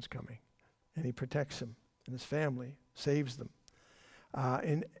judgment's coming. And he protects him and his family, saves them.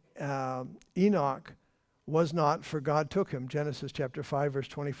 Enoch was not, for God took him. Genesis chapter 5, verse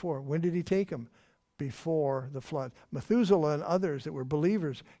 24. When did he take him? Before the flood. Methuselah and others that were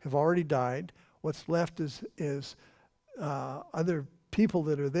believers have already died. What's left is other people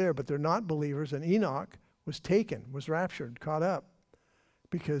that are there, but they're not believers. And Enoch was taken, was raptured, caught up,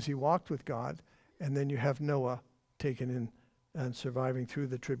 because he walked with God. And then you have Noah taken in and surviving through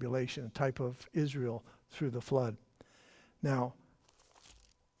the tribulation, a type of Israel through the flood. Now,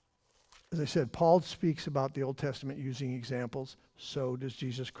 as I said, Paul speaks about the Old Testament using examples. So does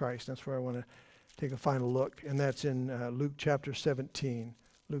Jesus Christ. That's where I want to take a final look. And that's in Luke chapter 17.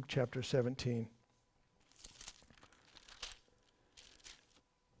 Luke chapter 17.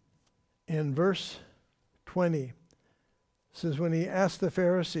 In verse 20, It says, when he asked the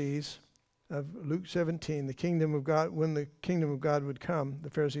Pharisees of Luke 17, the kingdom of God, when the kingdom of God would come, the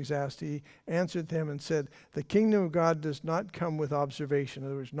Pharisees asked, he answered them and said, the kingdom of God does not come with observation. In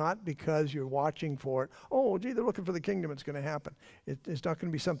other words, not because you're watching for it. Oh, gee, they're looking for the kingdom, it's going to happen. It's not going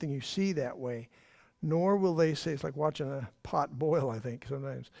to be something you see that way. Nor will they say, it's like watching a pot boil, I think,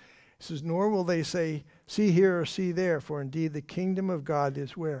 sometimes. It says, nor will they say, see here or see there, for indeed the kingdom of God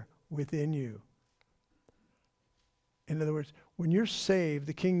is where? Within you. In other words, when you're saved,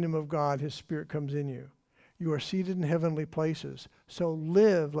 the kingdom of God, his Spirit comes in you. You are seated in heavenly places. So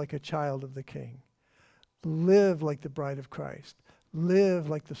live like a child of the King. Live like the bride of Christ. Live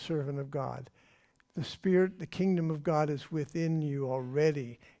like the servant of God. The Spirit, the kingdom of God is within you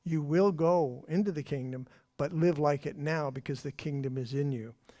already. You will go into the kingdom, but live like it now because the kingdom is in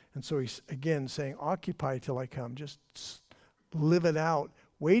you. And so he's again saying, occupy till I come. Just live it out,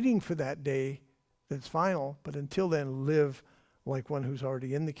 waiting for that day that's final, but until then, live like one who's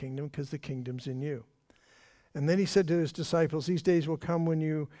already in the kingdom because the kingdom's in you. And then he said to his disciples, these days will come when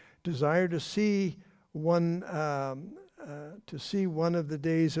you desire to see one of the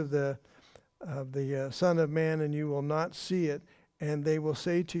days of the Son of Man, and you will not see it. And they will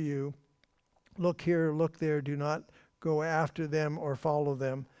say to you, look here, look there, do not go after them or follow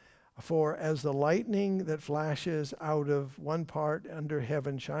them. For as the lightning that flashes out of one part under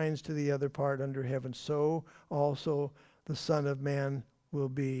heaven shines to the other part under heaven, so also the Son of Man will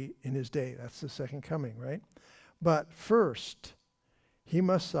be in his day. That's the second coming, right? But first, he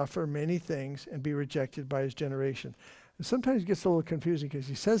must suffer many things and be rejected by his generation. And sometimes it gets a little confusing because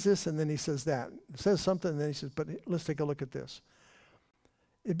he says this and then he says that. He says something and then he says, but let's take a look at this.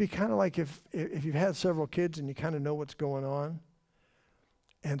 It'd be kind of like if you've had several kids and you kind of know what's going on.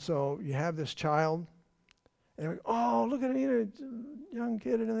 And so you have this child, and oh, look at it, young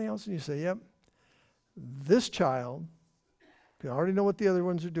kid and everything else. And you say, yep, this child, you already know what the other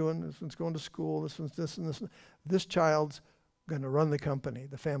ones are doing. This one's going to school, this one's this and this. This child's going to run the company,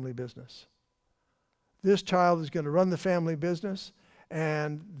 the family business. This child is going to run the family business,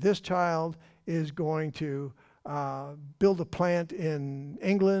 and this child is going to build a plant in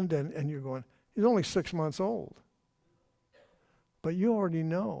England, and you're going, he's only 6 months old. But you already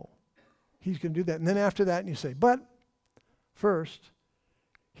know he's going to do that. And then after that, and you say, but first,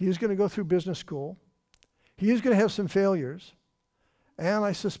 he is going to go through business school. He is going to have some failures. And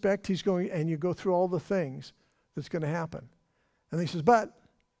I suspect he's going, and you go through all the things that's going to happen. And he says, but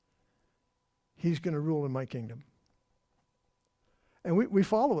he's going to rule in my kingdom. And we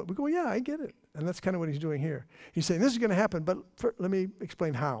follow it. We go, yeah, I get it. And that's kind of what he's doing here. He's saying, this is going to happen, but let me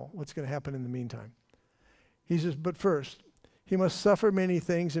explain how, what's going to happen in the meantime. He says, but first, he must suffer many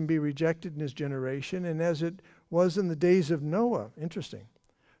things and be rejected in his generation. And as it was in the days of Noah, interesting,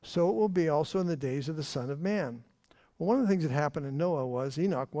 so it will be also in the days of the Son of Man. Well, one of the things that happened in Noah was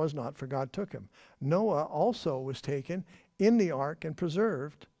Enoch was not, for God took him. Noah also was taken in the ark and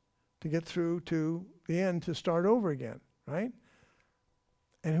preserved to get through to the end to start over again, right?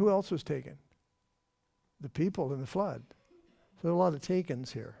 And who else was taken? The people in the flood. So there are a lot of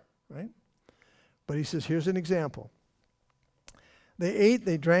takens here, right? But he says, here's an example. They ate,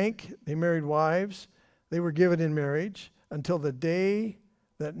 they drank, they married wives, they were given in marriage until the day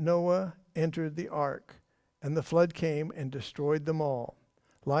that Noah entered the ark, and the flood came and destroyed them all.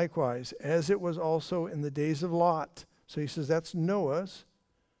 Likewise, as it was also in the days of Lot. So he says that's Noah's,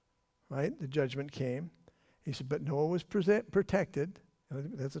 right? The judgment came. He said, but Noah was protected.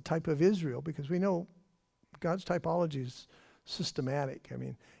 That's a type of Israel because we know God's typology is systematic. I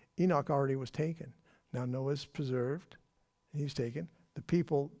mean, Enoch already was taken. Now Noah's preserved. He's taken. The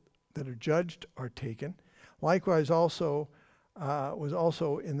people that are judged are taken. Likewise also was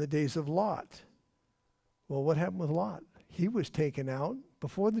also in the days of Lot. Well, what happened with Lot? He was taken out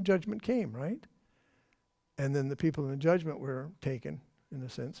before the judgment came, right? And then the people in the judgment were taken, in a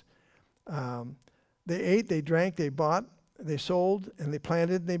sense. They ate, they drank, they bought, they sold, and they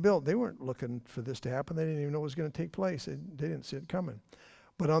planted, and they built. They weren't looking for this to happen. They didn't even know what was going to take place. They didn't see it coming.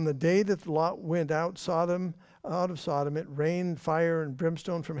 But on the day that Lot went out of Sodom, it rained fire and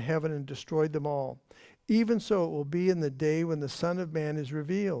brimstone from heaven and destroyed them all. Even so it will be in the day when the Son of Man is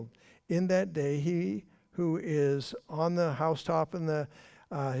revealed. In that day he who is on the housetop and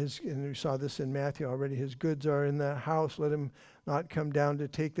and we saw this in Matthew already, his goods are in the house, let him not come down to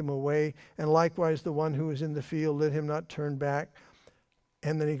take them away. And likewise the one who is in the field, let him not turn back.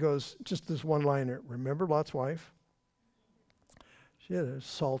 And then he goes, just this one-liner, remember Lot's wife? She had a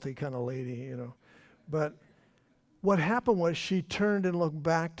salty kind of lady, you know. But what happened was she turned and looked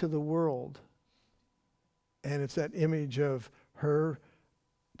back to the world. And it's that image of her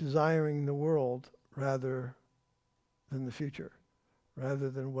desiring the world rather than the future, rather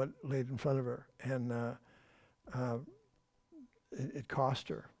than what laid in front of her. And it cost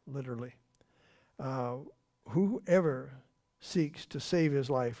her, literally. Whoever seeks to save his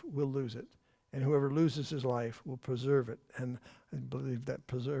life will lose it, and whoever loses his life will preserve it. And I believe that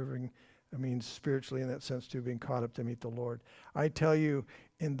preserving means spiritually in that sense too, being caught up to meet the Lord. I tell you,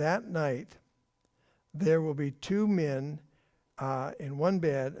 in that night, there will be two men in one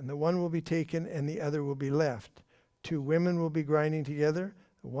bed, and the one will be taken and the other will be left. Two women will be grinding together,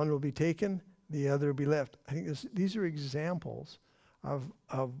 one will be taken, the other will be left. I think these are examples of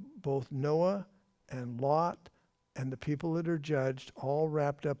both Noah and Lot and the people that are judged, all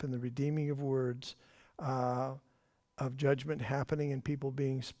wrapped up in the redeeming of words of judgment happening and people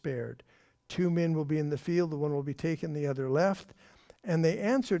being spared. Two men will be in the field, the one will be taken, the other left. And they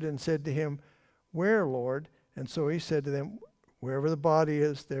answered and said to him, "Where, Lord?" And so he said to them, "Wherever the body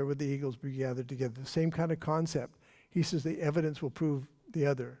is, there will the eagles be gathered together." The same kind of concept. He says the evidence will prove the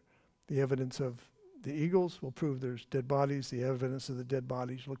other. The evidence of the eagles will prove there's dead bodies. The evidence of the dead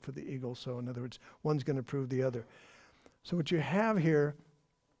bodies, look for the eagles. So in other words, one's going to prove the other. So what you have here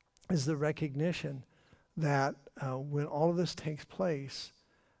is the recognition that when all of this takes place,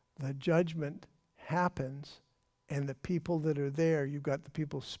 the judgment happens, and the people that are there, you've got the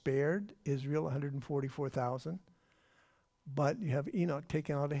people spared, Israel, 144,000, but you have Enoch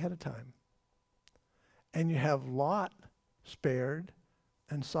taken out ahead of time. And you have Lot spared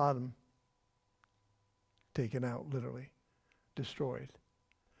and Sodom taken out, literally, destroyed.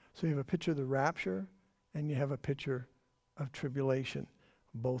 So you have a picture of the rapture and you have a picture of tribulation,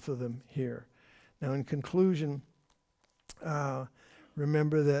 both of them here. Now in conclusion,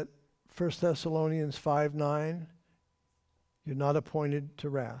 remember that 1 Thessalonians 5:9, you're not appointed to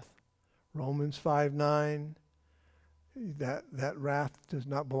wrath. Romans 5:9, that wrath does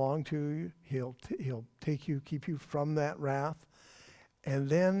not belong to you. He'll take you, keep you from that wrath. And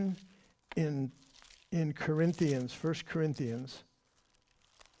then in Corinthians, 1 Corinthians,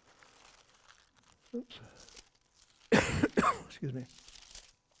 excuse me.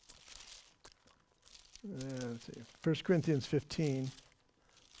 Let's see, 1 Corinthians 15.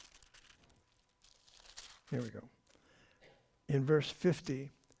 Here we go. In verse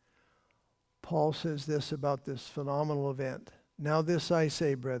 50, Paul says this about this phenomenal event. "Now this I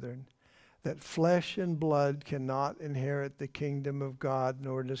say, brethren, that flesh and blood cannot inherit the kingdom of God,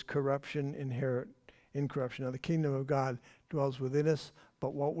 nor does corruption inherit incorruption." Now the kingdom of God dwells within us,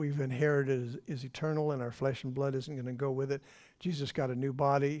 but what we've inherited is eternal, and our flesh and blood isn't going to go with it. Jesus got a new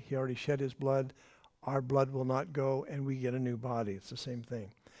body. He already shed his blood. Our blood will not go, and we get a new body. It's the same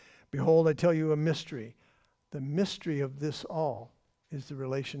thing. "Behold, I tell you a mystery." The mystery of this all is the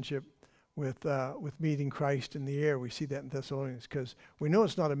relationship with meeting Christ in the air. We see that in Thessalonians, because we know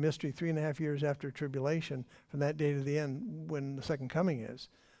it's not a mystery 3.5 years after tribulation, from that day to the end when the second coming is.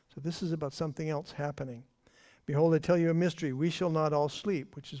 So this is about something else happening. "Behold, I tell you a mystery. We shall not all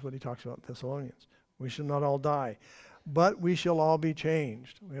sleep," which is what he talks about in Thessalonians. "We shall not all die, but we shall all be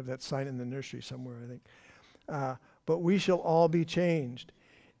changed." We have that sign in the nursery somewhere, I think. "But we shall all be changed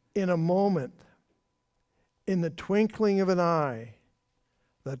in a moment, in the twinkling of an eye,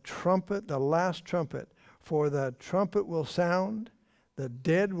 the trumpet, the last trumpet. For the trumpet will sound, the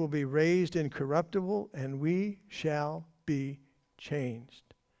dead will be raised incorruptible, and we shall be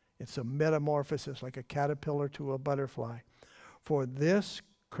changed." It's a metamorphosis, like a caterpillar to a butterfly. "For this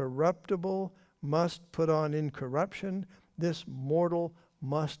corruptible must put on incorruption, this mortal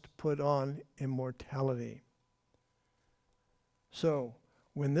must put on immortality." So,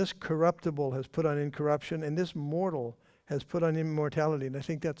 when this corruptible has put on incorruption, and this mortal has put on immortality, and I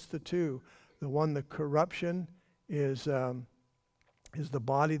think that's the two. The one, the corruption, is the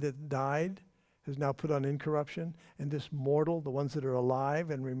body that died, has now put on incorruption, and this mortal, the ones that are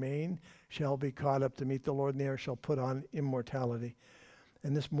alive and remain, shall be caught up to meet the Lord in the air, shall put on immortality.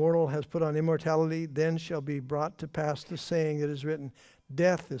 "And this mortal has put on immortality, then shall be brought to pass the saying that is written,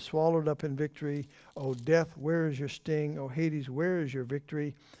 Death is swallowed up in victory. O death, where is your sting? O Hades, where is your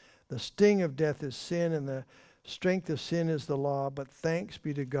victory? The sting of death is sin, and the strength of sin is the law. But thanks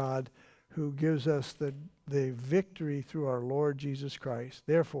be to God who gives us the victory through our Lord Jesus Christ.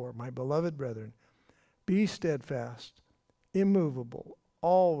 Therefore, my beloved brethren, be steadfast, immovable,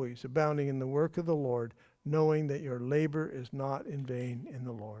 always abounding in the work of the Lord, knowing that your labor is not in vain in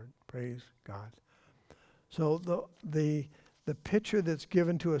the Lord." Praise God. So the picture that's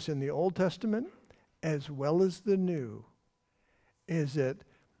given to us in the Old Testament, as well as the New, is that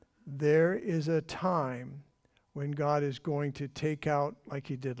there is a time when God is going to take out, like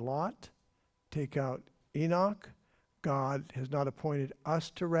he did Lot, take out Enoch. God has not appointed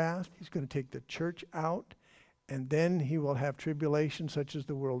us to wrath. He's going to take the church out, And then he will have tribulation such as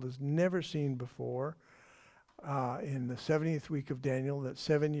the world has never seen before. In the 70th week of Daniel, that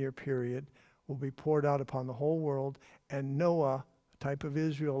 7-year period will be poured out upon the whole world. And Noah, a type of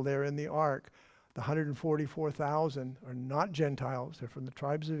Israel there in the ark, the 144,000 are not Gentiles, they're from the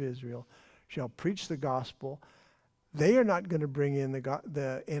tribes of Israel, shall preach the gospel. They are not going to bring in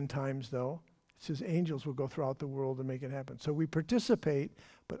the end times, though. It says angels will go throughout the world and make it happen. So we participate,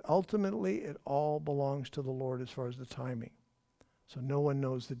 but ultimately it all belongs to the Lord as far as the timing. So no one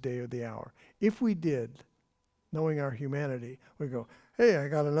knows the day or the hour. If we did, knowing our humanity, we go, hey, I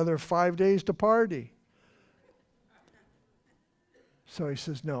got another 5 days to party. So he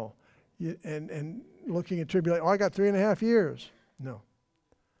says, no. And looking at tribulation, I got 3.5 years. No.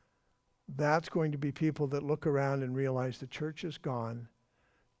 That's going to be people that look around and realize the church is gone,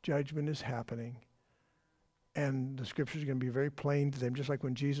 judgment is happening, and the scriptures are going to be very plain to them. Just like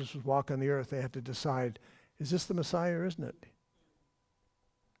when Jesus was walking the earth, they had to decide, is this the Messiah or isn't it?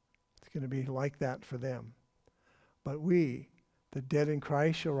 It's going to be like that for them. But we, the dead in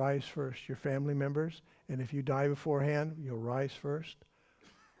Christ, shall rise first. Your family members, and if you die beforehand, you'll rise first.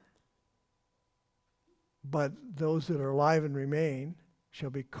 But those that are alive and remain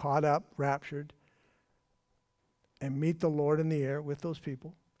shall be caught up, raptured, and meet the Lord in the air with those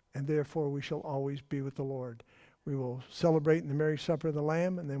people. And therefore we shall always be with the Lord. We will celebrate in the marriage supper of the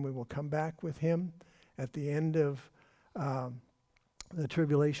Lamb, and then we will come back with him at the end of the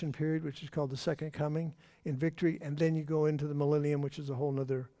tribulation period, which is called the second coming, in victory. And then you go into the millennium, which is a whole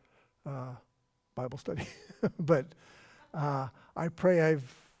nother Bible study. But I pray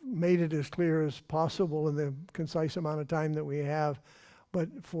I've made it as clear as possible in the concise amount of time that we have. But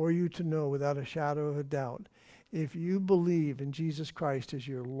for you to know without a shadow of a doubt, if you believe in Jesus Christ as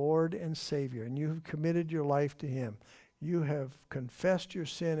your Lord and Savior, and you have committed your life to him, you have confessed your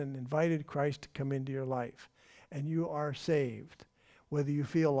sin and invited Christ to come into your life, and you are saved. Whether you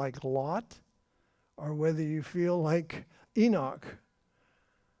feel like Lot or whether you feel like Enoch,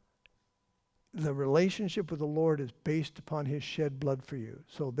 the relationship with the Lord is based upon his shed blood for you.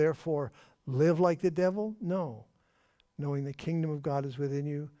 So therefore, live like the devil? No. Knowing the kingdom of God is within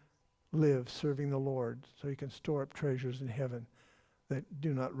you, live serving the Lord so you can store up treasures in heaven that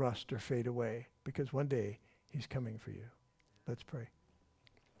do not rust or fade away, because one day he's coming for you. Let's pray.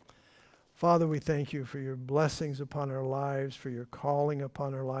 Father, we thank you for your blessings upon our lives, for your calling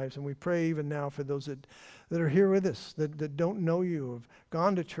upon our lives. And we pray even now for those that are here with us, that don't know you, have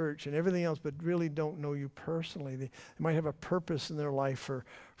gone to church and everything else, but really don't know you personally. They might have a purpose in their life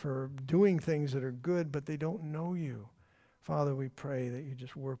for doing things that are good, but they don't know you. Father, we pray that you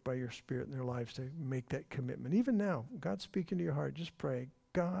just work by your Spirit in their lives to make that commitment. Even now, God speaking to your heart, just pray.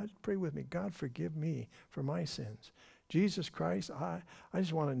 God, pray with me. God, forgive me for my sins. Jesus Christ, I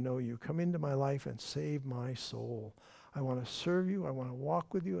just want to know you. Come into my life and save my soul. I want to serve you. I want to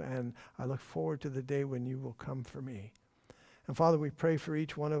walk with you. And I look forward to the day when you will come for me. And Father, we pray for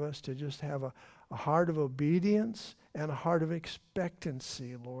each one of us to just have a heart of obedience and a heart of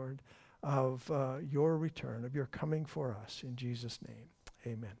expectancy, Lord, of your return, of your coming for us. In Jesus' name,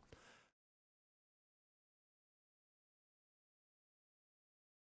 amen.